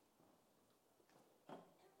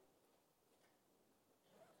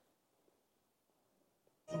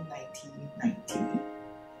1990,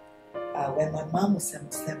 when my mom was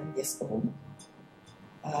 7 years old.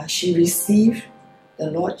 She received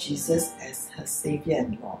the Lord Jesus as her Savior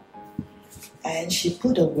and Lord. And she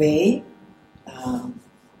put away her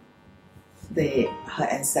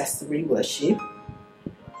ancestry worship,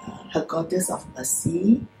 her goddess of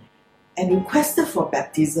mercy, and requested for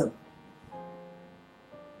baptism.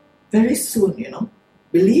 Very soon,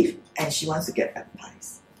 believe, and she wants to get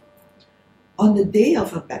baptized. On the day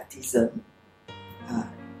of her baptism,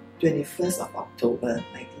 21st of October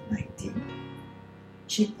 1990,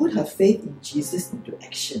 she put her faith in Jesus into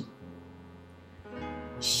action.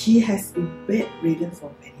 She has been bedridden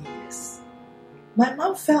for many years. My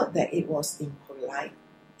mom felt that it was impolite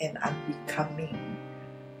and unbecoming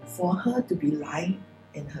for her to be lying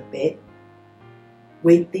in her bed,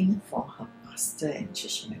 waiting for her pastor and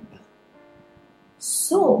church member.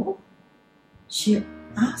 So, she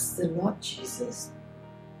asked the Lord Jesus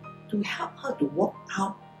to help her to walk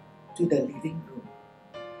out to the living room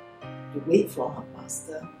to wait for her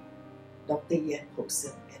pastor, Dr. Yan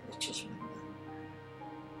Posen, and the church member.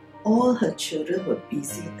 All her children were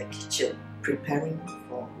busy in the kitchen preparing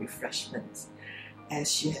for refreshments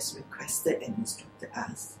as she has requested and instructed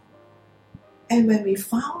us. And when we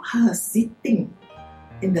found her sitting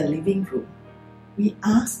in the living room, we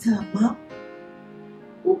asked her, "Mom,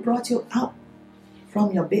 who brought you out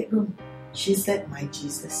from your bedroom?" She said, "My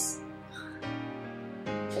Jesus."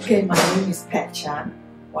 Okay, my name is Pat Chan,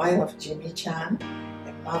 wife of Jimmy Chan,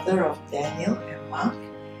 and mother of Daniel and Mark,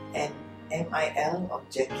 and MIL of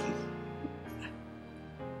Jackie.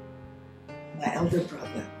 My elder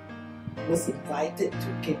brother was invited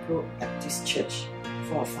to Gabriel Baptist Church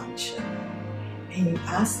for a function, and he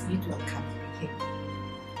asked me to accompany him,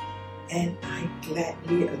 and I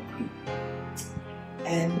gladly agreed.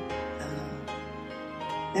 And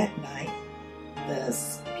that night, the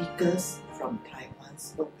speakers from Taiwan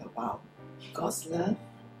spoke about God's love,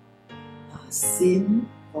 sin,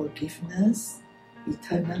 forgiveness,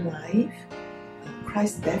 eternal life,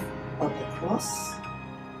 Christ's death on the cross,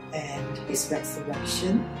 and His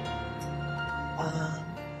resurrection.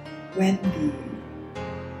 When the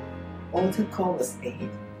altar call was made,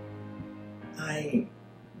 I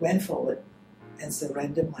went forward and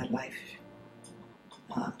surrendered my life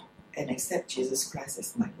and accept Jesus Christ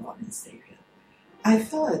as my Lord and Savior. I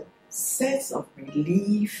felt a sense of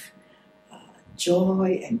relief,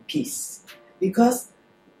 joy and peace, because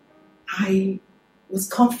I was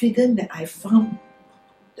confident that I found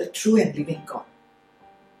the true and living God.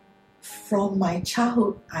 From my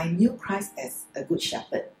childhood, I knew Christ as a good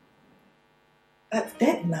shepherd. But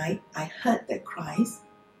that night, I heard that Christ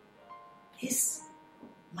is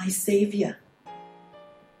my Savior,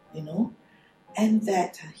 and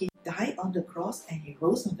that He died on the cross and He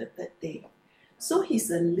rose on the third day. So He's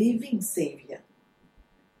a living Savior.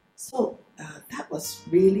 So that was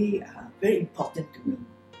really very important to me,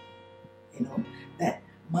 that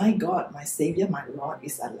my God, my Savior, my Lord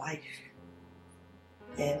is alive.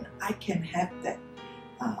 And I can have that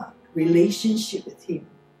relationship with Him.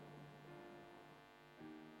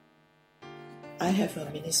 I have a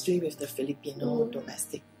ministry with the Filipino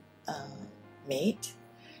domestic maid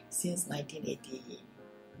since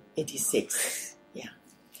 1986. Yeah.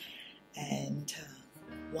 And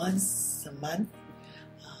once a month,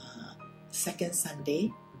 second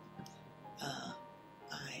Sunday,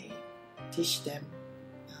 I teach them.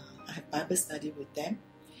 I have Bible study with them.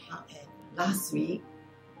 And last week,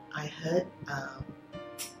 I heard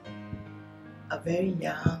a very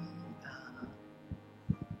young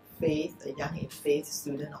young in faith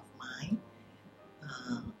student of mine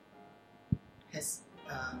has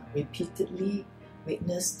repeatedly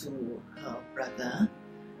witnessed to her brother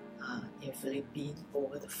in Philippines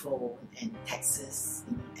over the phone and texts,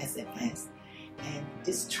 SMS. And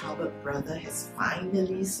this troubled brother has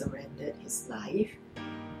finally surrendered his life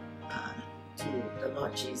to the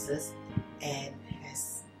Lord Jesus and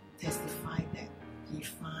has testified that he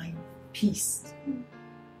finds peace.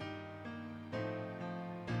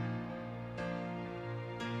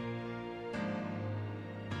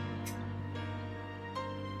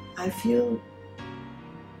 I feel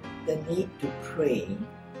the need to pray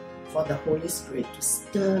for the Holy Spirit to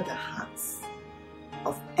stir the hearts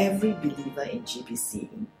of every believer in GBC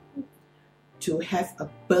to have a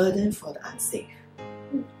burden for the unsafe.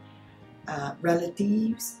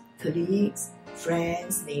 Relatives, colleagues,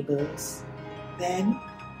 friends, neighbors, then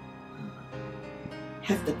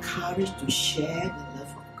have the courage to share the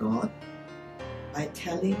love of God by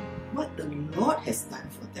telling what the Lord has done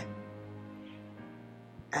for them.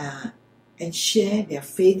 And share their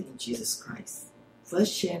faith in Jesus Christ.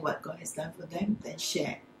 First share what God has done for them, then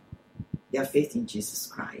share their faith in Jesus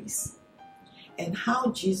Christ and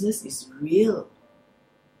how Jesus is real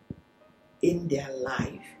in their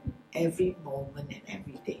life every moment and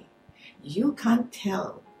every day. You can't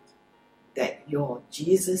tell that your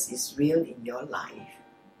Jesus is real in your life.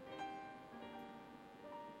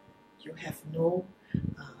 You have no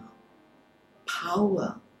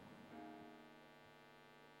power.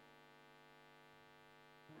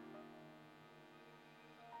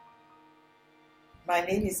 My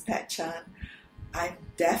name is Pat Chan. I'm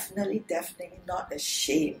definitely not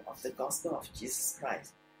ashamed of the gospel of Jesus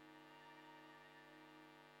Christ.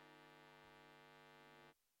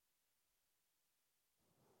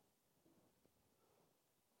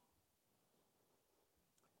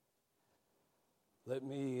 Let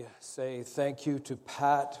me say thank you to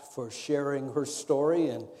Pat for sharing her story,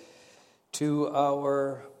 and to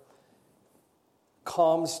our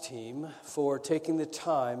comms team for taking the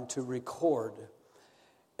time to record.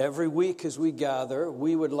 Every week as we gather,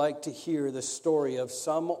 we would like to hear the story of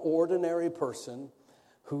some ordinary person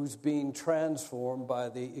who's being transformed by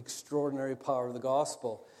the extraordinary power of the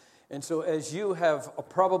gospel. And so, as you have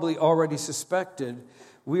probably already suspected,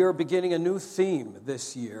 we are beginning a new theme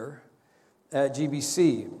this year at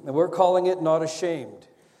GBC, and we're calling it Not Ashamed.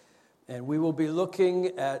 And we will be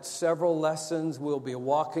looking at several lessons. We'll be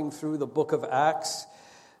walking through the book of Acts.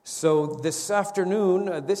 So this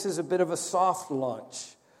afternoon, this is a bit of a soft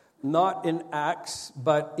launch, not in Acts,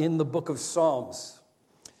 but in the book of Psalms.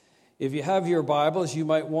 If you have your Bibles, you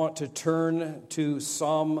might want to turn to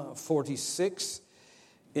Psalm 46.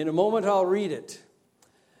 In a moment, I'll read it.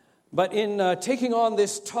 But in taking on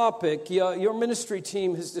this topic, your ministry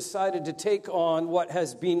team has decided to take on what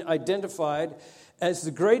has been identified as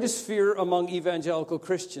the greatest fear among evangelical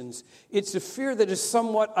Christians. It's a fear that is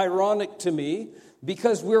somewhat ironic to me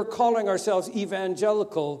because we're calling ourselves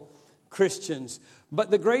evangelical Christians. But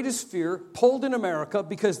the greatest fear, polled in America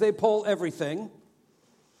because they poll everything,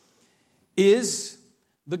 is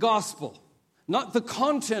the gospel. Not the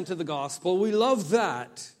content of the gospel. We love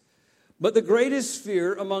that. But the greatest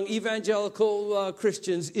fear among evangelical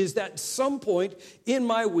Christians is that at some point in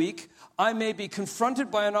my week, I may be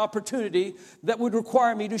confronted by an opportunity that would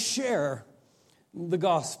require me to share the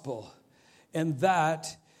gospel. And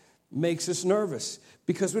that makes us nervous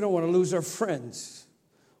because we don't want to lose our friends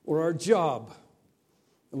or our job.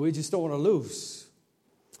 We just don't want to lose.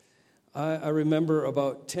 I remember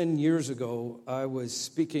about 10 years ago, I was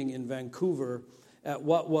speaking in Vancouver at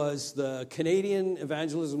what was the Canadian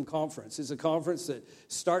Evangelism Conference. It's a conference that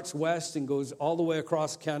starts west and goes all the way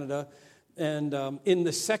across Canada. And in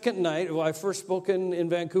the second night, I first spoke in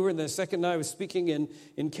Vancouver, and the second night I was speaking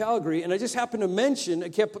in Calgary. And I just happened to mention a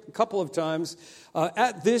couple of times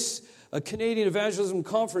at this Canadian Evangelism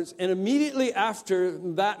Conference. And immediately after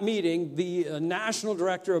that meeting, the national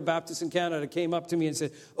director of Baptists in Canada came up to me and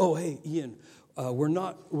said, "Oh, hey, Ian, we're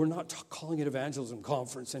not calling it Evangelism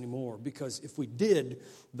Conference anymore because if we did,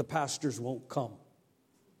 the pastors won't come.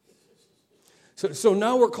 So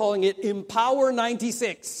now we're calling it Empower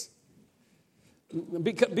 96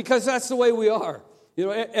 because that's the way we are. You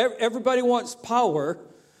know, everybody wants power,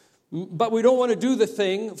 but we don't want to do the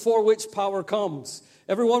thing for which power comes.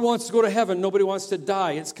 Everyone wants to go to heaven. Nobody wants to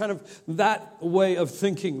die. It's kind of that way of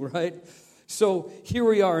thinking, right? So here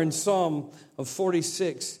we are in Psalm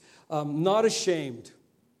 46. Not ashamed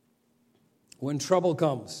when trouble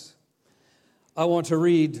comes. I want to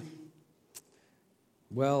read,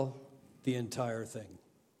 well, the entire thing.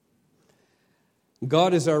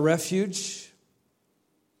 God is our refuge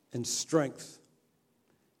and strength.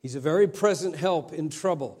 He's a very present help in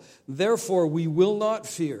trouble. Therefore, we will not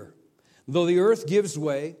fear. Though the earth gives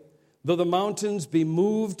way, though the mountains be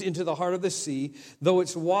moved into the heart of the sea, though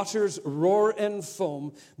its waters roar and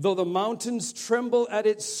foam, though the mountains tremble at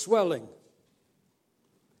its swelling,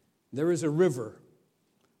 there is a river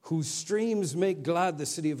whose streams make glad the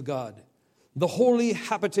city of God, the holy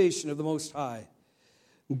habitation of the Most High.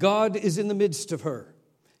 God is in the midst of her.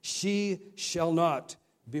 She shall not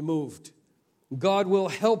be moved. God will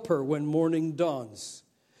help her when morning dawns.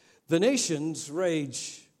 The nations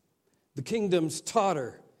rage, the kingdoms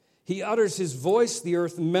totter. He utters his voice, the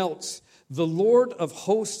earth melts. The Lord of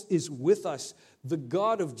hosts is with us. The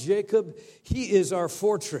God of Jacob, he is our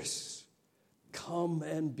fortress. Come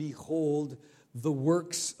and behold the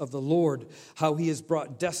works of the Lord, how he has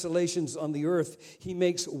brought desolations on the earth. He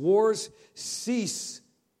makes wars cease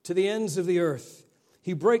to the ends of the earth.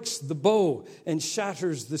 He breaks the bow and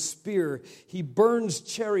shatters the spear. He burns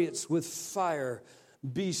chariots with fire.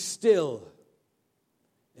 Be still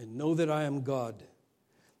and know that I am God.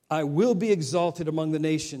 I will be exalted among the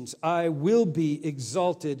nations. I will be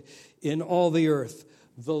exalted in all the earth.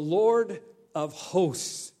 The Lord of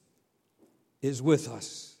hosts is with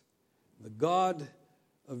us. The God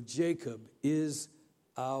of Jacob is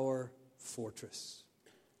our fortress.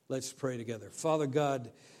 Let's pray together. Father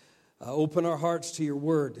God, open our hearts to your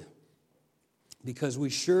word, because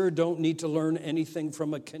we sure don't need to learn anything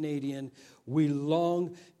from a Canadian. We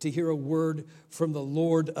long to hear a word from the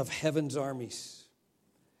Lord of heaven's armies.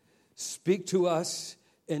 Speak to us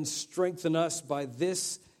and strengthen us by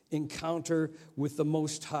this encounter with the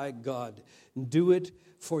Most High God. Do it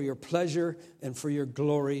for your pleasure and for your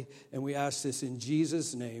glory. And we ask this in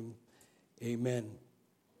Jesus' name. Amen.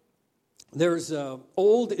 There's an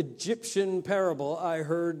old Egyptian parable I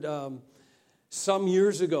heard some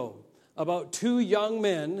years ago about two young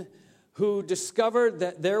men who discovered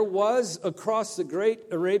that there was across the great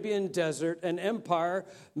Arabian desert an empire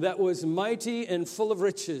that was mighty and full of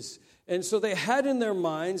riches. And so they had in their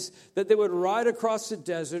minds that they would ride across the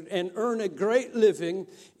desert and earn a great living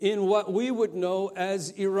in what we would know as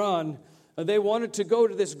Iran. They wanted to go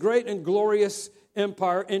to this great and glorious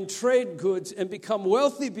empire and trade goods and become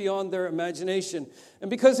wealthy beyond their imagination. And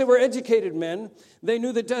because they were educated men, they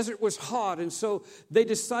knew the desert was hot, and so they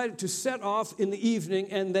decided to set off in the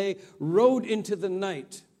evening, and they rode into the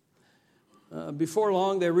night. Before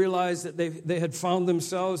long, they realized that they had found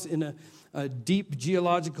themselves in a deep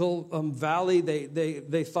geological valley.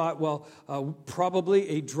 They thought, well, probably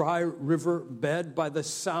a dry river bed by the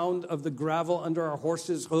sound of the gravel under our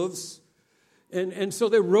horses' hooves. And so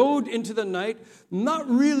they rode into the night, not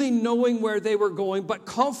really knowing where they were going, but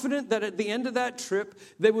confident that at the end of that trip,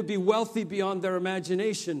 they would be wealthy beyond their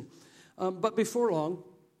imagination. But before long,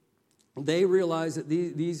 they realized that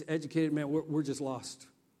these educated men were just lost.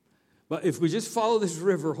 But if we just follow this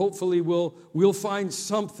river, hopefully we'll find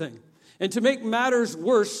something. And to make matters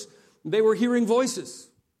worse, they were hearing voices.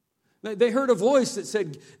 They heard a voice that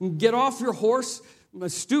said, "Get off your horse,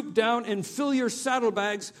 stoop down and fill your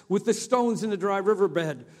saddlebags with the stones in the dry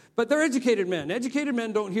riverbed." But they're educated men. Educated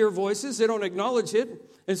men don't hear voices. They don't acknowledge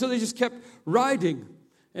it. And so they just kept riding.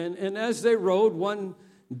 And as they rode, one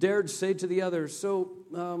dared say to the other, "So,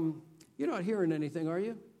 you're not hearing anything, are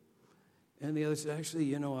you?" And the other said,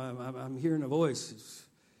 "Actually, I'm hearing a voice. It's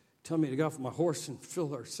telling me to get off my horse and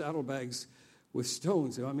fill our saddlebags with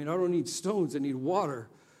stones. I mean, I don't need stones. I need water."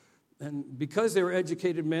 And because they were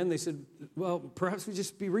educated men, they said, "Well, perhaps we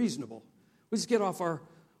just be reasonable. We just get off our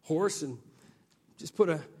horse and just put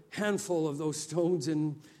a handful of those stones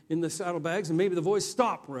in the saddlebags, and maybe the voice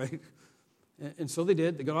stopped, right?" And so they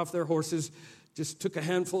did. They got off their horses, just took a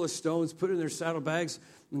handful of stones, put it in their saddlebags,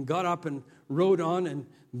 and got up and rode on. And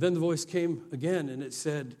then the voice came again, and it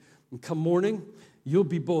said, "Come morning, you'll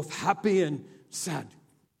be both happy and sad."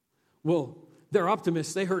 Well, they're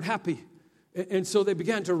optimists. They heard happy. And so they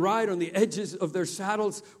began to ride on the edges of their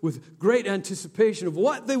saddles with great anticipation of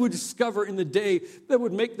what they would discover in the day that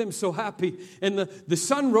would make them so happy. And the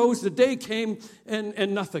sun rose, the day came,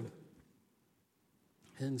 and nothing.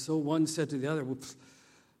 And so one said to the other,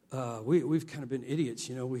 we've kind of been idiots.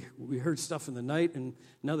 We heard stuff in the night, and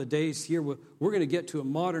now the day's here. We're going to get to a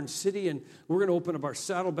modern city, and we're going to open up our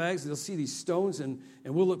saddlebags, and they'll see these stones, and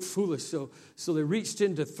we'll look foolish. So they reached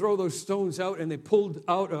in to throw those stones out, and they pulled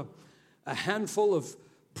out a handful of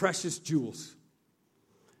precious jewels.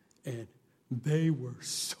 And they were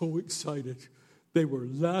so excited. They were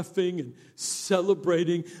laughing and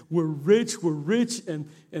celebrating. We're rich. And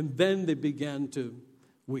then they began to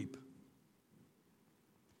weep.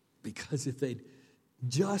 Because if they'd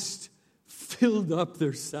just filled up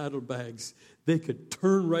their saddlebags, they could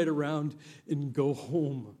turn right around and go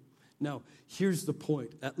home. Now, here's the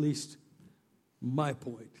point, at least my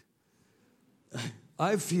point.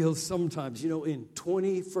 I feel sometimes, in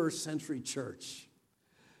 21st century church,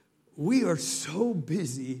 we are so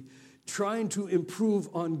busy trying to improve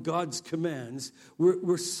on God's commands.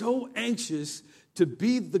 We're so anxious to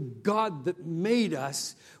be the God that made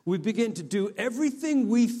us. We begin to do everything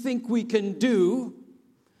we think we can do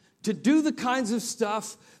to do the kinds of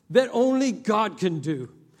stuff that only God can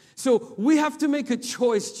do. So we have to make a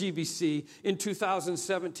choice, GBC, in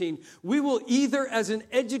 2017. We will either, as an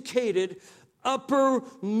educated, upper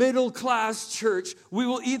middle class church, we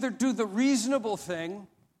will either do the reasonable thing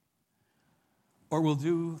or we'll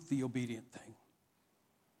do the obedient thing.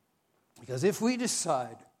 Because if we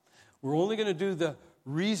decide we're only going to do the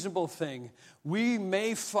reasonable thing, we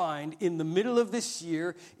may find in the middle of this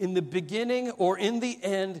year, in the beginning or in the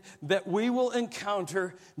end, that we will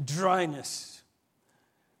encounter dryness.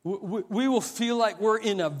 We will feel like we're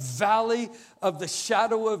in a valley of the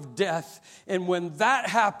shadow of death. And when that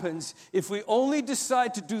happens, if we only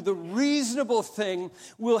decide to do the reasonable thing,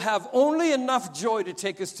 we'll have only enough joy to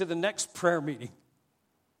take us to the next prayer meeting.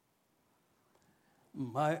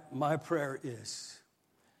 my prayer is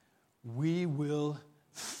we will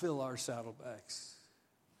fill our saddlebags.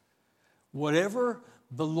 Whatever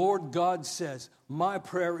the Lord God says, my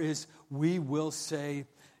prayer is we will say,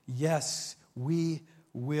 yes, we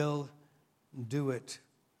will do it.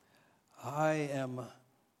 I am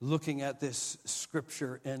looking at this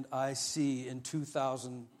scripture and I see in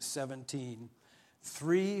 2017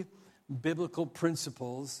 3 biblical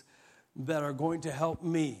principles that are going to help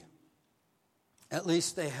me. At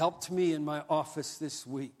least they helped me in my office this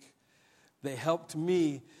week. They helped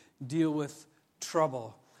me deal with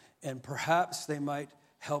trouble, and perhaps they might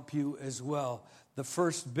help you as well. The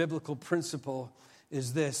first biblical principle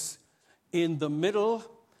is this: in the middle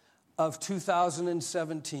of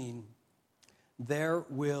 2017, there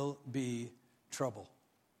will be trouble.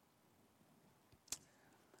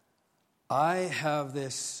 I have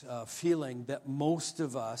this feeling that most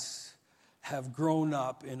of us have grown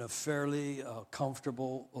up in a fairly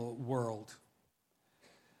comfortable world.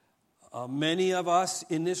 Many of us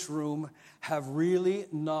in this room have really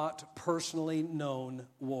not personally known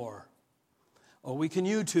war. Oh, we can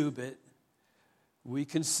YouTube it. We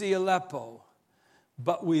can see Aleppo.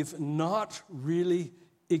 But we've not really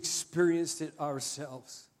experienced it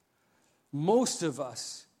ourselves. Most of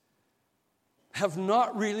us have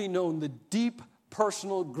not really known the deep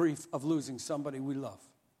personal grief of losing somebody we love.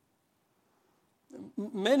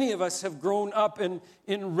 Many of us have grown up in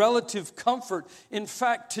relative comfort. In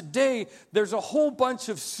fact, today, there's a whole bunch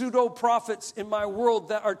of pseudo-prophets in my world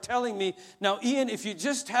that are telling me, now, Ian, if you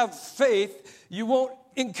just have faith, you won't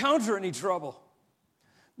encounter any trouble.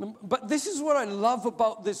 But this is what I love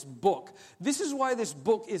about this book. This is why this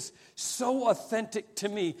book is so authentic to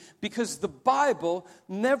me, because the Bible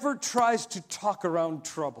never tries to talk around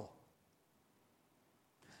trouble.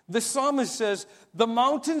 The psalmist says, the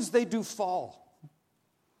mountains, they do fall.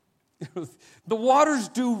 The waters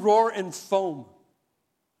do roar and foam.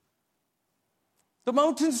 The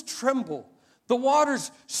mountains tremble. The waters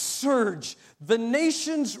surge. The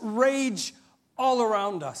nations rage all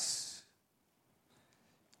around us.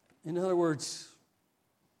 In other words,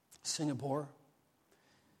 Singapore,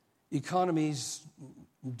 economies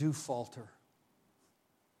do falter.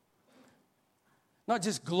 Not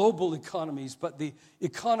just global economies, but the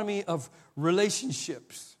economy of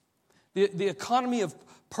relationships, the economy of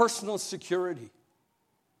personal security.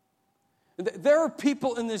 There are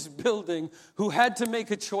people in this building who had to make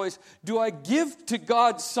a choice. Do I give to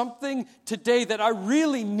God something today that I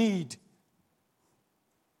really need?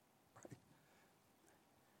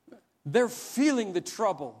 They're feeling the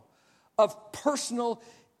trouble of personal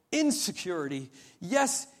insecurity.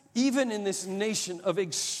 Yes, even in this nation of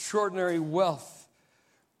extraordinary wealth.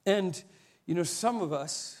 And, some of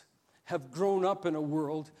us have grown up in a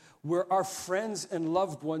world where our friends and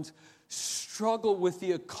loved ones struggle with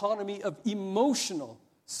the economy of emotional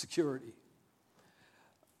security.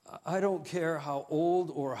 I don't care how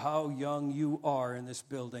old or how young you are in this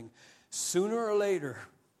building. Sooner or later,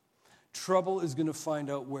 trouble is going to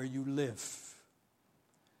find out where you live.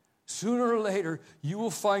 Sooner or later, you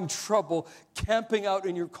will find trouble camping out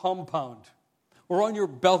in your compound or on your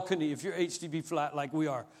balcony if you're HDB flat like we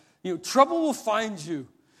are. Trouble will find you.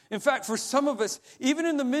 In fact, for some of us, even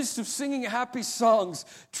in the midst of singing happy songs,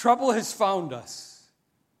 trouble has found us.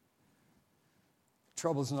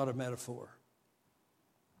 Trouble is not a metaphor.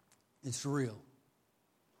 It's real.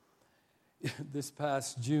 This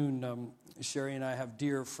past June, Sherry and I have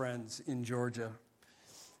dear friends in Georgia.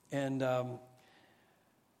 And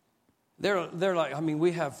they're like,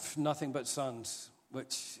 we have nothing but sons,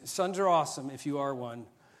 which sons are awesome if you are one.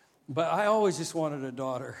 But I always just wanted a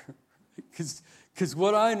daughter. Because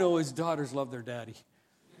what I know is daughters love their daddy.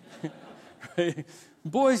 Right?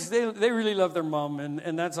 Boys, they really love their mom,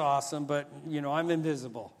 and that's awesome, but, I'm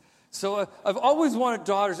invisible. So I've always wanted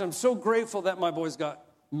daughters. I'm so grateful that my boys got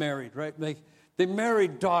married, right? They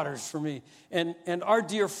married daughters for me. And our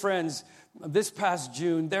dear friends, this past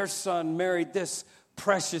June, their son married this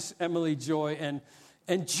precious Emily Joy,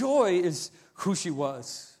 and Joy is who she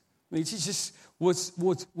was. She just was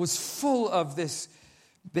full of this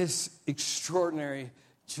extraordinary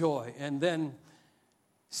joy. And then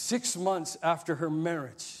 6 months after her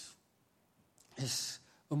marriage, this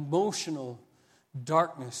emotional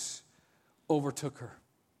darkness overtook her.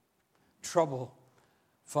 Trouble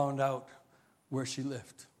found out where she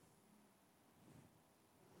lived.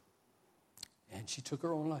 And she took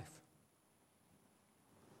her own life.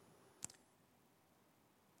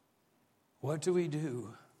 What do we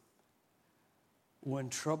do when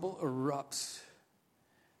trouble erupts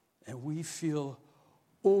and we feel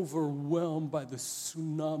overwhelmed by the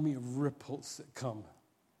tsunami of ripples that come?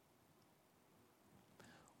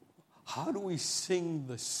 How do we sing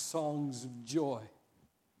the songs of joy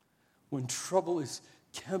when trouble is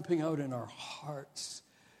camping out in our hearts?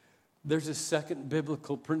 There's a second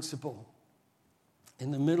biblical principle.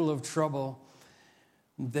 In the middle of trouble,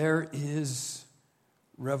 there is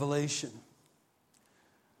revelation.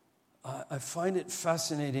 I find it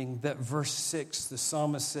fascinating that verse 6, the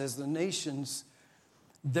psalmist says, the nations,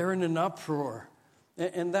 they're in an uproar.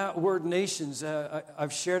 And that word nations,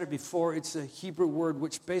 I've shared it before, it's a Hebrew word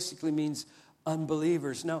which basically means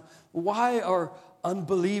unbelievers. Now, why are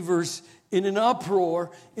unbelievers in an uproar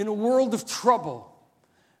in a world of trouble?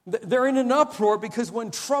 They're in an uproar because when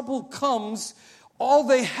trouble comes, all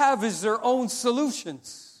they have is their own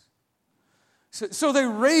solutions. So they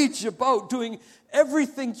rage about doing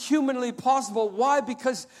everything humanly possible. Why?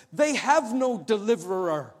 Because they have no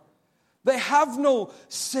deliverer. They have no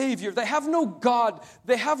Savior. They have no God.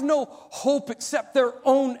 They have no hope except their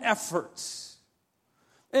own efforts.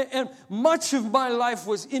 And much of my life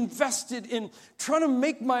was invested in trying to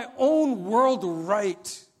make my own world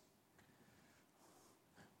right.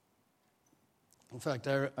 In fact,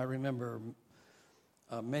 I remember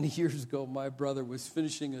many years ago, my brother was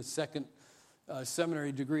finishing a second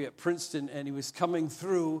seminary degree at Princeton, and he was coming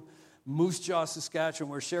through Moose Jaw, Saskatchewan,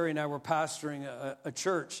 where Sherry and I were pastoring a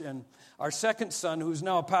church. And our second son, who's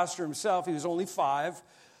now a pastor himself, he was only 5,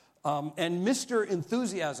 and Mr.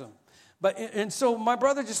 Enthusiasm. And so my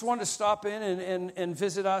brother just wanted to stop in and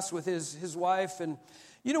visit us with his wife. And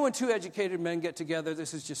you know, when two educated men get together,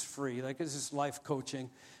 this is just free. Like, this is life coaching.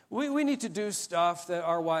 We need to do stuff that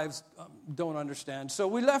our wives don't understand. So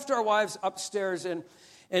we left our wives upstairs, and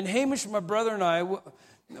Hamish, my brother, and I,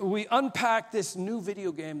 we unpacked this new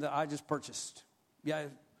video game that I just purchased. Yeah,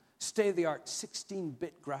 state-of-the-art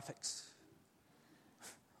 16-bit graphics,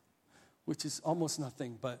 which is almost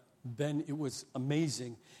nothing, but then it was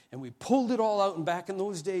amazing. And we pulled it all out, and back in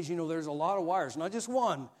those days, you know, there's a lot of wires, not just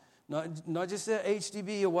one, not just a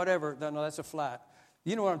HDB or whatever. No, that's a flat.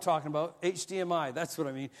 You know what I'm talking about, HDMI, that's what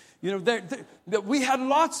I mean. You know, we had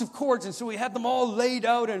lots of cords, and so we had them all laid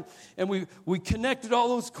out, and we connected all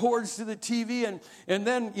those cords to the TV, and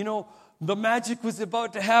then, you know, the magic was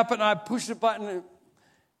about to happen. I pushed a button,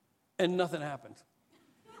 and nothing happened.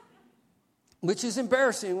 Which is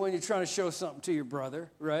embarrassing when you're trying to show something to your brother,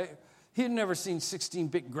 right? He had never seen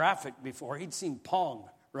 16-bit graphic before. He'd seen Pong,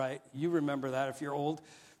 right? You remember that if you're old.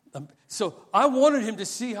 So I wanted him to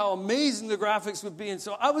see how amazing the graphics would be. And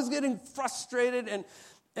so I was getting frustrated.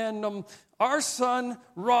 And our son,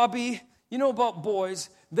 Robbie, you know about boys,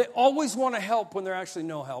 they always want to help when there's actually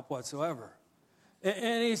no help whatsoever.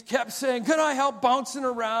 And he kept saying, can I help bouncing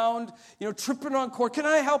around, you know, tripping on cord? Can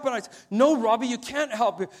I help? And I said, no, Robbie, you can't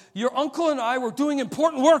help. Your uncle and I were doing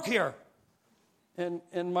important work here.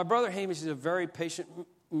 And my brother Hamish is a very patient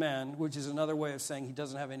man, which is another way of saying he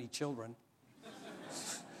doesn't have any children.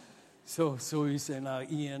 So he's saying,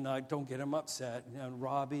 Ian, don't get him upset. You know,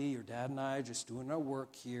 Robbie, your dad and I are just doing our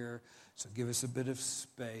work here, so give us a bit of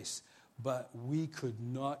space. But we could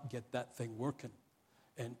not get that thing working.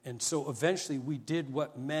 And so eventually we did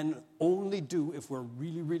what men only do if we're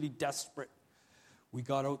really, really desperate. We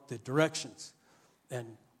got out the directions,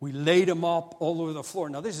 and we laid them up all over the floor.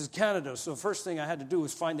 Now, this is Canada, so the first thing I had to do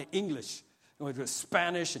was find the English. It was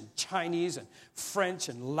Spanish and Chinese and French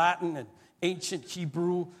and Latin and ancient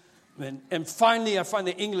Hebrew. And finally, I find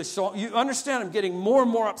the English. So you understand, I'm getting more and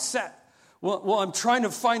more upset. Well, I'm trying to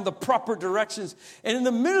find the proper directions. And in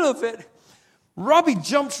the middle of it, Robbie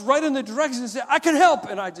jumps right in the directions and said, I can help.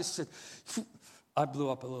 And I just said, I blew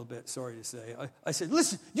up a little bit, sorry to say. I said,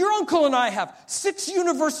 listen, your uncle and I have 6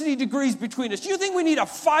 university degrees between us. You think we need a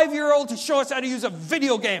 5-year-old to show us how to use a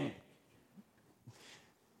video game?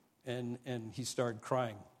 And he started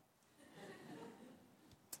crying.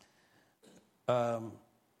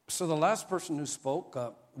 So the last person who spoke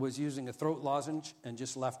was using a throat lozenge and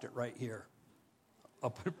just left it right here. I'll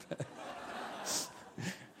put it back.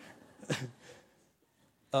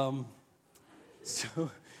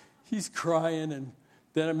 So he's crying, and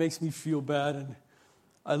then it makes me feel bad. And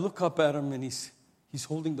I look up at him, and he's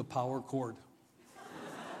holding the power cord.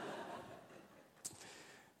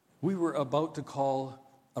 We were about to call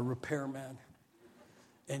a repairman.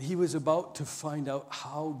 And he was about to find out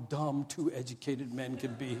how dumb 2 educated men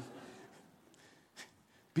can be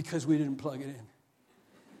because we didn't plug it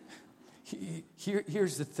in.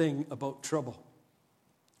 Here's the thing about trouble.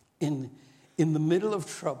 In the middle of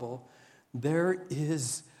trouble, there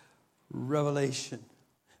is revelation.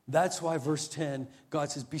 That's why verse 10,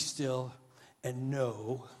 God says, be still and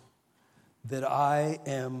know that I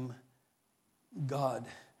am God.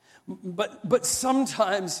 But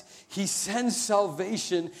sometimes he sends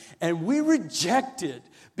salvation and we reject it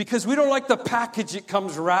because we don't like the package it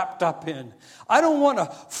comes wrapped up in. I don't want a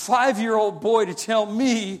 5-year-old boy to tell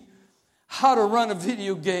me how to run a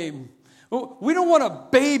video game. We don't want a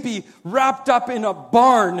baby wrapped up in a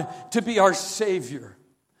barn to be our Savior.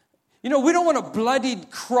 We don't want a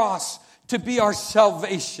bloodied cross to be our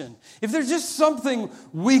salvation. If there's just something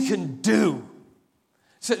we can do,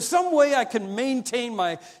 so some way I can maintain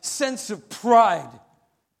my sense of pride,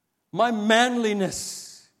 my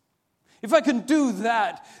manliness. If I can do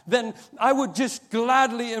that, then I would just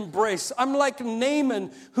gladly embrace. I'm like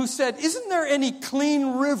Naaman who said, isn't there any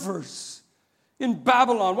clean rivers in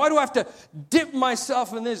Babylon? Why do I have to dip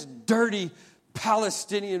myself in this dirty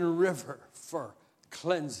Palestinian river for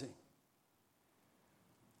cleansing?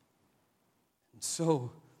 And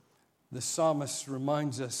so the psalmist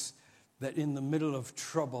reminds us that in the middle of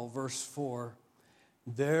trouble, verse 4,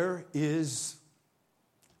 there is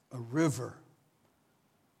a river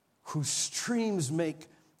whose streams make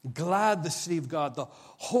glad the city of God, the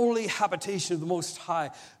holy habitation of the Most High.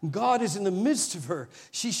 God is in the midst of her.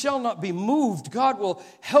 She shall not be moved. God will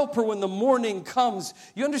help her when the morning comes.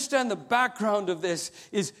 You understand the background of this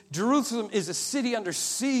is Jerusalem is a city under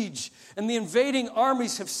siege, and the invading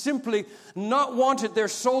armies have simply not wanted their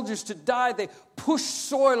soldiers to die. They pushed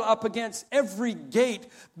soil up against every gate.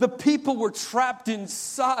 The people were trapped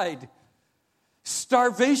inside.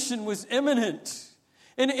 Starvation was imminent.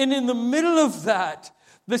 And in the middle of that,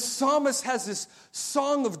 the psalmist has this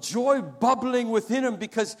song of joy bubbling within him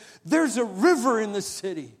because there's a river in the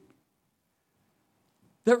city.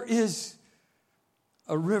 There is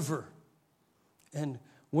a river. And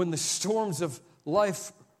when the storms of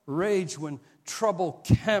life rage, when trouble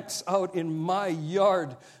camps out in my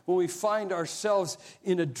yard, when we find ourselves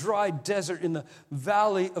in a dry desert, in the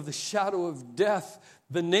valley of the shadow of death,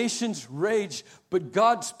 the nations rage, but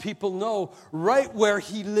God's people know right where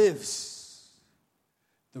he lives,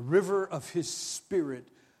 the river of his Spirit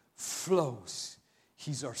flows.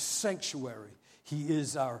 He's our sanctuary. He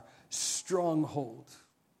is our stronghold.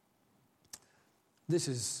 This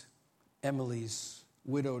is Emily's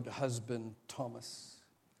widowed husband, Thomas.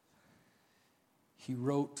 He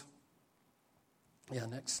wrote,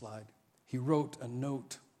 next slide. He wrote a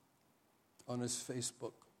note on his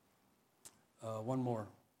Facebook. One more.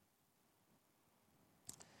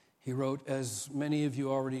 He wrote, as many of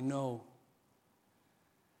you already know,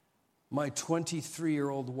 my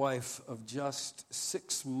 23-year-old wife of just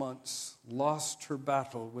 6 months lost her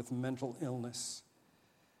battle with mental illness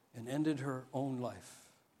and ended her own life.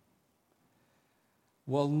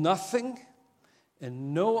 Well, nothing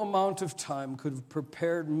and no amount of time could have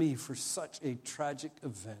prepared me for such a tragic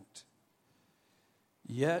event.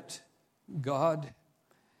 Yet, God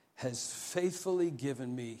has faithfully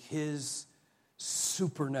given me his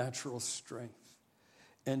supernatural strength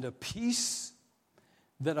and a peace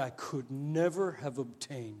that I could never have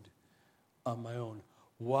obtained on my own.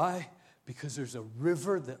 Why? Because there's a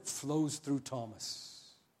river that flows through Thomas.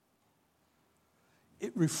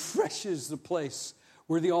 It refreshes the place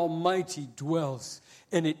where the Almighty dwells,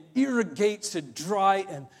 and it irrigates a dry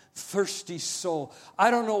and thirsty soul.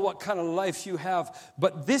 I don't know what kind of life you have,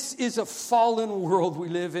 but this is a fallen world we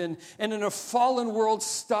live in, and in a fallen world,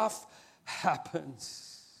 stuff happens.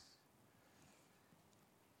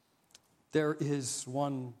 There is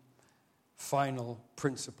one final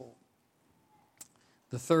principle.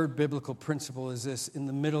 The third biblical principle is this: in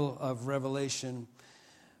the middle of Revelation,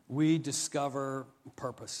 we discover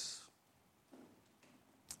purpose.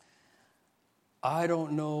 I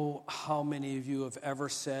don't know how many of you have ever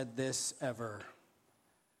said this ever.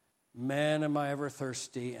 Man, am I ever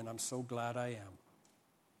thirsty, and I'm so glad I am.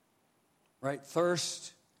 Right?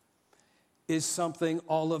 Thirst is something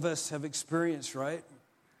all of us have experienced, right?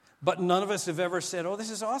 But none of us have ever said, oh,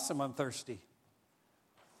 this is awesome, I'm thirsty.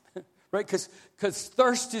 Right? Because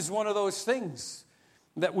thirst is one of those things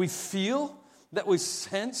that we feel, that we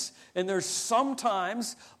sense, and there's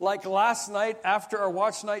sometimes, like last night after our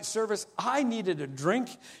watch night service, I needed a drink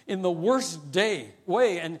in the worst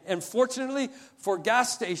way, and fortunately for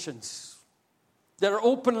gas stations that are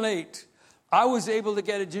open late, I was able to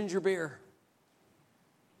get a ginger beer.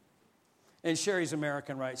 And Sherry's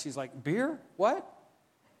American, right? She's like, beer? What?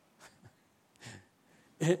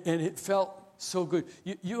 And it felt so good.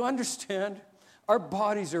 You understand? Our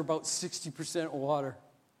bodies are about 60% water.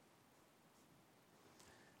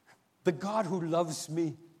 The God who loves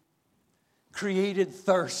me created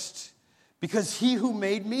thirst because he who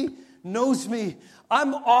made me knows me.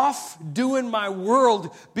 I'm off doing my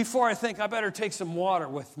world before I think I better take some water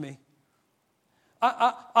with me.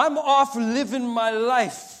 I'm off living my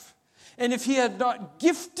life And if he had not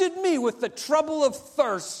gifted me with the trouble of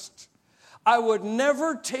thirst, I would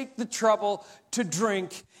never take the trouble to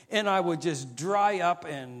drink, and I would just dry up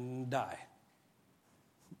and die.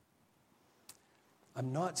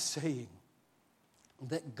 I'm not saying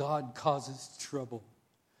that God causes trouble,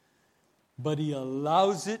 but he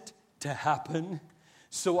allows it to happen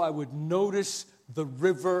so I would notice the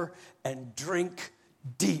river and drink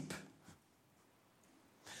deep.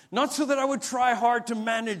 Not so that I would try hard to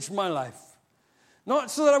manage my life.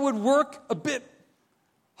 Not so that I would work a bit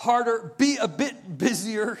harder, be a bit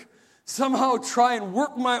busier, somehow try and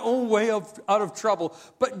work my own way out of trouble,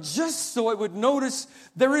 but just so I would notice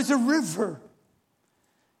there is a river.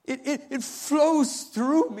 It flows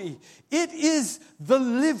through me. It is the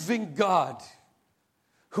living God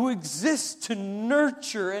who exists to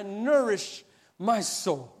nurture and nourish my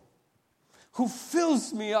soul, who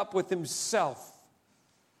fills me up with himself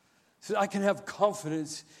so that I can have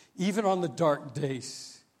confidence even on the dark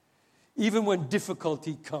days, even when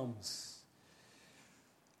difficulty comes.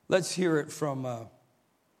 Let's hear it from a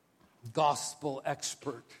gospel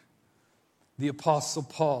expert, the Apostle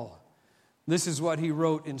Paul. This is what he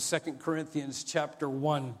wrote in 2 Corinthians chapter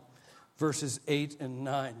 1, verses 8 and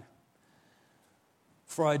 9.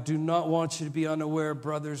 For I do not want you to be unaware,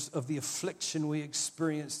 brothers, of the affliction we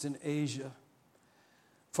experienced in Asia.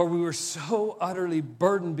 For we were so utterly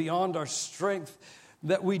burdened beyond our strength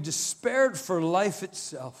that we despaired for life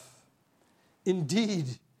itself. Indeed,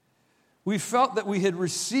 we felt that we had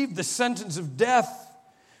received the sentence of death,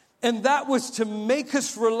 and that was to make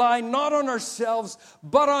us rely not on ourselves,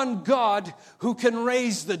 but on God who can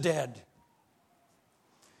raise the dead.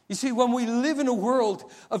 You see, when we live in a world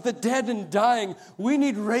of the dead and dying, we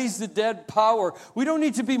need raise the dead power. We don't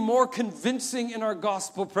need to be more convincing in our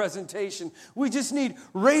gospel presentation. We just need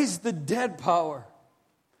raise the dead power.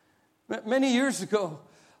 Many years ago,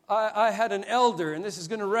 I had an elder, and this is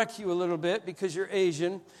going to wreck you a little bit because you're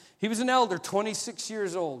Asian. He was an elder, 26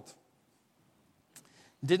 years old.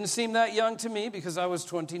 Didn't seem that young to me because I was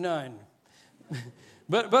 29.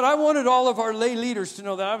 But I wanted all of our lay leaders to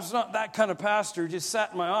know that I was not that kind of pastor who just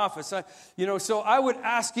sat in my office. So I would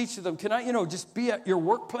ask each of them, can I, just be at your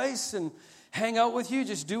workplace and hang out with you?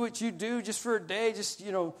 Just do what you do just for a day, just,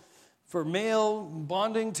 for male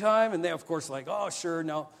bonding time. And they, of course, like, oh, sure.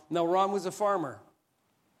 Now, Ron was a farmer.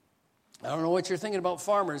 I don't know what you're thinking about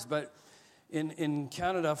farmers, but in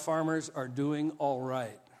Canada, farmers are doing all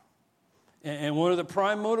right. And one of the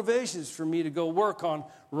prime motivations for me to go work on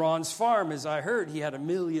Ron's farm is I heard he had $1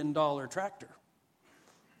 million tractor.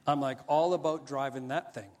 I'm like all about driving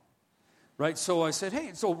that thing, right? So I said,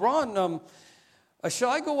 hey, so Ron, shall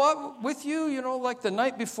I go out with you, like the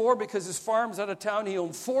night before? Because his farm's out of town. He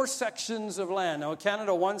owned 4 sections of land. Now, in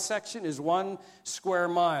Canada, 1 section is 1 square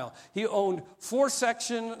mile. He owned 4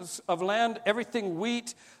 sections of land, everything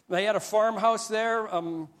wheat. They had a farmhouse there.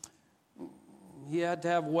 He had to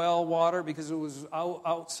have well water because it was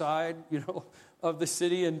outside, of the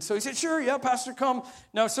city. And so he said, sure, yeah, Pastor, come.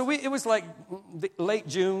 Now, so it was like late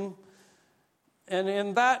June. And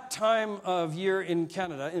in that time of year in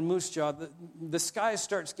Canada, in Moose Jaw, the sky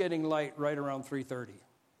starts getting light right around 3:30,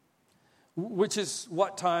 which is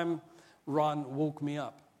what time Ron woke me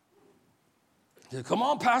up. He said, come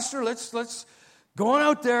on, Pastor, let's go on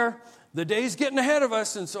out there. The day's getting ahead of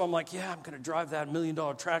us. And so I'm like, yeah, I'm going to drive that $1 million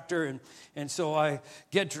tractor. And so I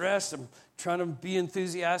get dressed. I'm trying to be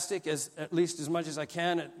enthusiastic at least as much as I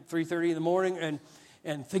can at 3:30 in the morning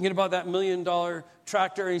and thinking about that $1 million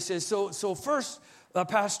tractor. And he says, so first,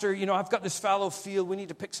 Pastor, I've got this fallow field. We need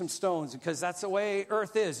to pick some stones because that's the way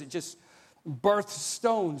earth is. It just births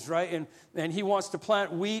stones, right? And he wants to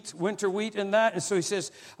plant wheat, winter wheat in that. And so he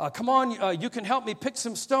says, come on, you can help me pick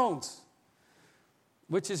some stones.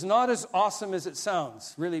 Which is not as awesome as it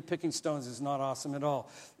sounds. Really, picking stones is not awesome at all.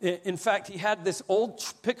 In fact, he had this old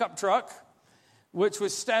pickup truck, which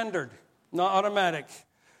was standard, not automatic.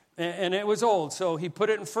 And it was old. So he put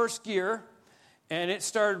it in first gear, and it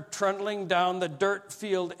started trundling down the dirt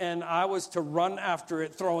field, and I was to run after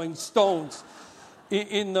it, throwing stones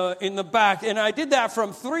in the back. And I did that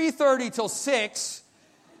from 3:30 till 6.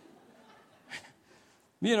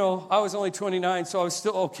 I was only 29, so I was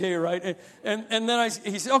still okay, right? And then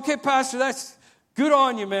he said, okay, Pastor, that's good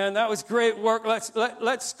on you, man. That was great work.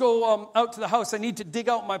 Let's go out to the house. I need to dig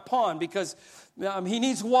out my pond because he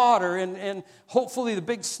needs water, and hopefully the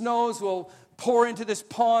big snows will pour into this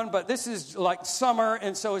pond, but this is like summer,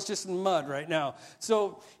 and so it's just mud right now.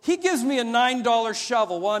 So he gives me a $9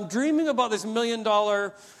 shovel while I'm dreaming about this $1 million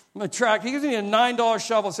tractor. He gives me a $9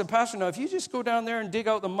 shovel. I said, Pastor, now if you just go down there and dig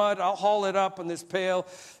out the mud, I'll haul it up in this pail.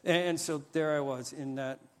 And so there I was in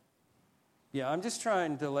that Yeah, I'm just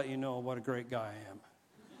trying to let you know what a great guy I am.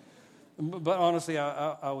 But honestly,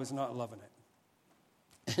 I was not loving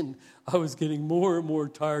it. And I was getting more and more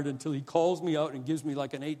tired until he calls me out and gives me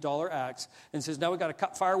like an $8 axe and says, now we got to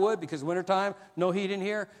cut firewood because wintertime, no heat in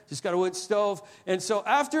here, just got a wood stove. And so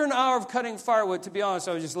after an hour of cutting firewood, to be honest,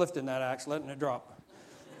 I was just lifting that axe, letting it drop.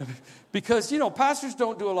 Because, pastors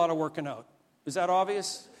don't do a lot of working out. Is that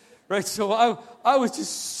obvious? Right? So I was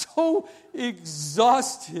just so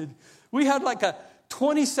exhausted. We had like a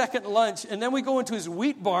 20-second lunch, and then we go into his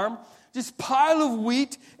wheat barn, this pile of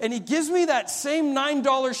wheat, and he gives me that same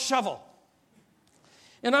 $9 shovel.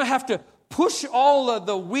 And I have to push all of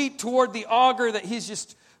the wheat toward the auger that he's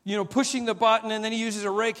just, pushing the button, and then he uses a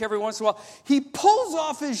rake every once in a while. He pulls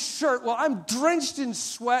off his shirt while I'm drenched in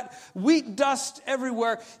sweat, wheat dust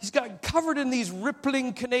everywhere. He's got covered in these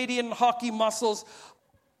rippling Canadian hockey muscles.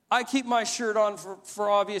 I keep my shirt on for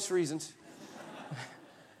obvious reasons.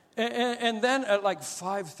 and then at like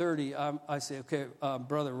 5:30, I say, okay,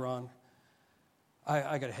 Brother Ron,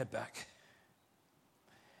 I got to head back.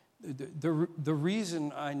 The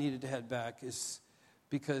reason I needed to head back is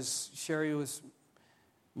because Sherry was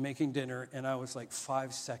making dinner, and I was like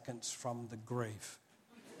 5 seconds from the grave.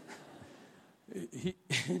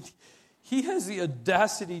 He has the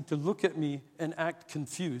audacity to look at me and act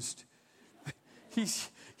confused. He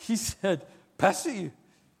said, Pastor,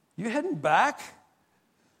 you heading back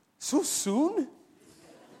so soon?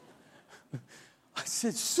 I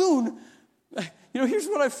said, soon? Here's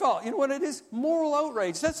what I felt. You know what it is? Moral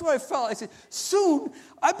outrage. That's what I felt. I said, soon?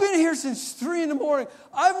 I've been here since 3 a.m.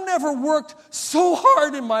 I've never worked so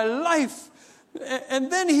hard in my life.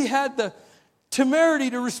 And then he had the temerity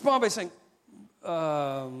to respond by saying,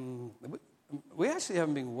 we actually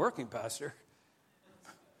haven't been working, Pastor.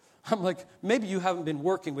 I'm like, maybe you haven't been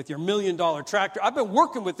working with your $1 million tractor. I've been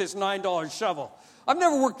working with this $9 shovel. I've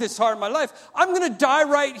never worked this hard in my life. I'm going to die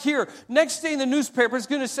right here. Next day in the newspaper is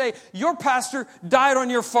going to say, your pastor died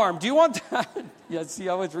on your farm. Do you want that? Yeah, see,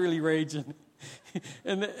 I was really raging.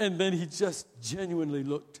 And then he just genuinely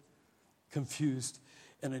looked confused.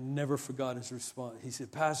 And I never forgot his response. He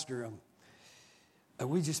said, Pastor,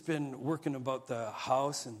 we just been working about the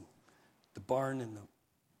house and the barn and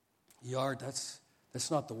the yard.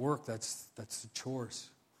 That's not the work, that's the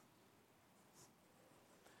chores.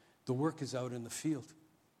 The work is out in the field.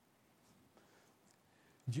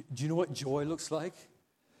 Do you know what joy looks like?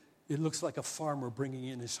 It looks like a farmer bringing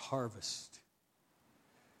in his harvest.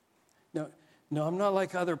 Now, I'm not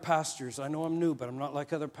like other pastors. I know I'm new, but I'm not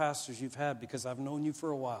like other pastors you've had because I've known you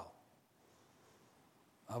for a while.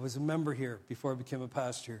 I was a member here before I became a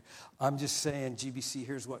pastor. I'm just saying, GBC,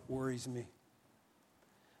 here's what worries me.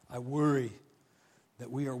 I worry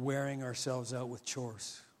that we are wearing ourselves out with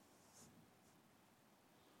chores.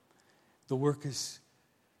 The work is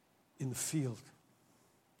in the field.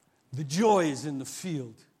 The joy is in the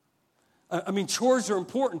field. I mean, chores are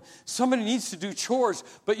important. Somebody needs to do chores.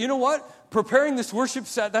 But you know what? Preparing this worship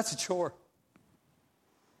set, that's a chore.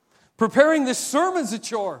 Preparing this sermon's a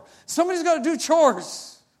chore. Somebody's got to do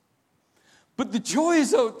chores. But the joy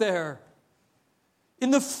is out there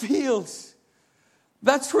in the fields.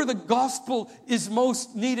 That's where the gospel is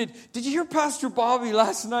most needed. Did you hear Pastor Bobby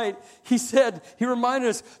last night? He reminded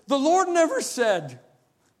us, the Lord never said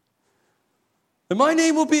that my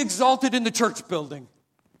name will be exalted in the church building.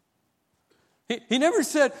 He never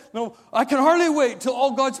said, no, I can hardly wait till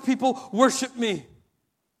all God's people worship me.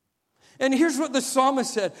 And here's what the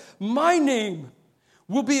psalmist said, my name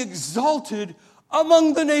will be exalted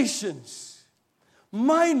among the nations.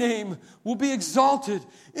 My name will be exalted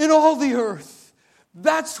in all the earth.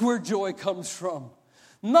 That's where joy comes from.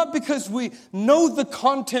 Not because we know the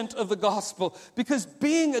content of the gospel, because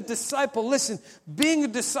being a disciple, listen, being a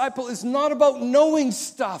disciple is not about knowing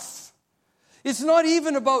stuff. It's not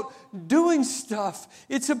even about doing stuff.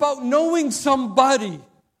 It's about knowing somebody.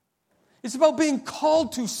 It's about being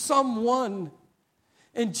called to someone.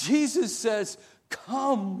 And Jesus says,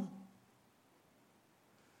 come.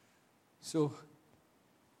 So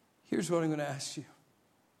here's what I'm going to ask you.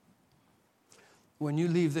 When you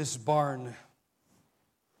leave this barn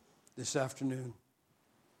this afternoon,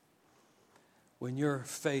 when your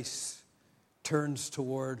face turns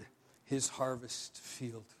toward his harvest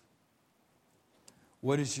field,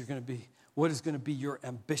 what is going to be? What is going to be your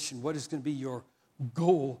ambition? What is going to be your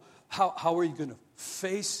goal? How are you going to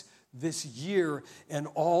face this year and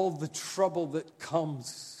all the trouble that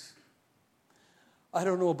comes? I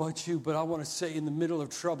don't know about you, but I want to say in the middle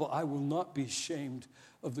of trouble, I will not be ashamed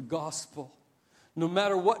of the gospel. No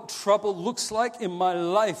matter what trouble looks like in my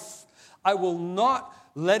life, I will not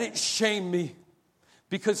let it shame me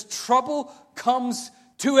because trouble comes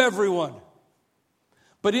to everyone.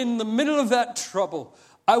 But in the middle of that trouble,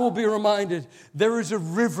 I will be reminded there is a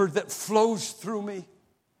river that flows through me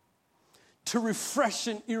to refresh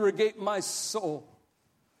and irrigate my soul.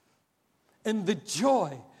 And the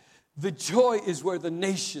joy is where the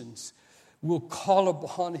nations will call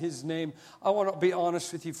upon his name. I want to be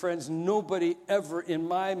honest with you, friends. Nobody ever in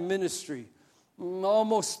my ministry,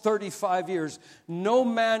 almost 35 years, no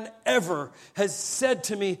man ever has said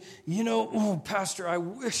to me, Pastor, I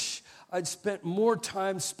wish I'd spent more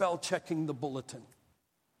time spell checking the bulletin.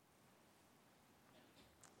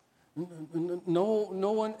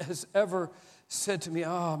 No one has ever said to me,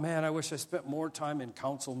 oh man, I wish I spent more time in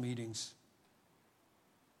council meetings.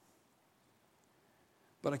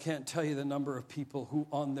 But I can't tell you the number of people who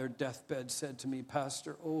on their deathbed said to me,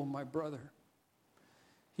 Pastor, oh, my brother,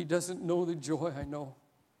 he doesn't know the joy I know.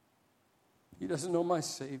 He doesn't know my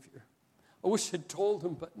Savior. I wish I'd told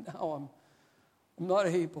him, but now I'm not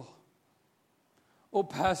able. Oh,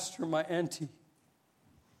 Pastor, my auntie,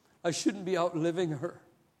 I shouldn't be outliving her.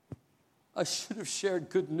 I should have shared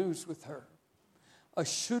good news with her. I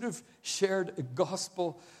should have shared a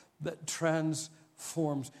gospel that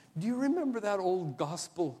transforms. Do you remember that old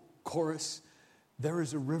gospel chorus? There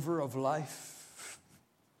is a river of life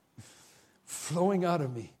flowing out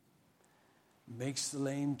of me, makes the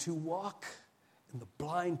lame to walk and the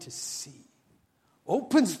blind to see,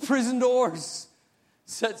 opens prison doors,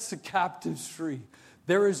 sets the captives free.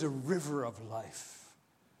 There is a river of life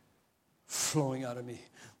flowing out of me.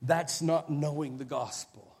 That's not knowing the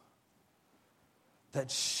gospel.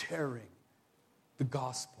 That's sharing the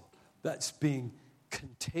gospel. That's being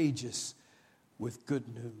contagious with good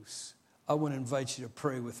news. I want to invite you to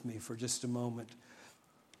pray with me for just a moment.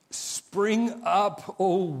 Spring up,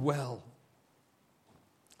 oh well.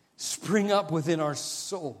 Spring up within our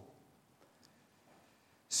soul.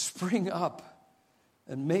 Spring up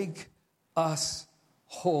and make us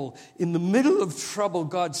whole. In the middle of trouble,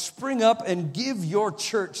 God, spring up and give your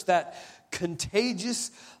church that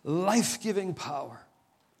contagious, life-giving power.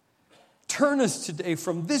 Turn us today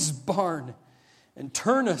from this barn and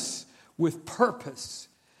turn us with purpose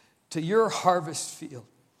to your harvest field,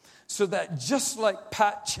 so that just like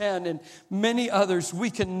Pat Chan and many others, we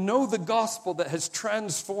can know the gospel that has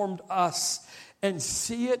transformed us and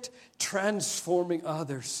see it transforming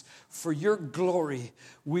others. For your glory,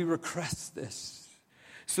 we request this,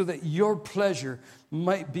 so that your pleasure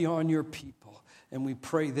might be on your people. And we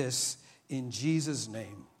pray this in Jesus'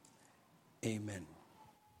 name. Amen.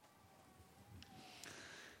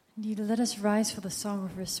 Indeed, let us rise for the song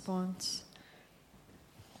of response.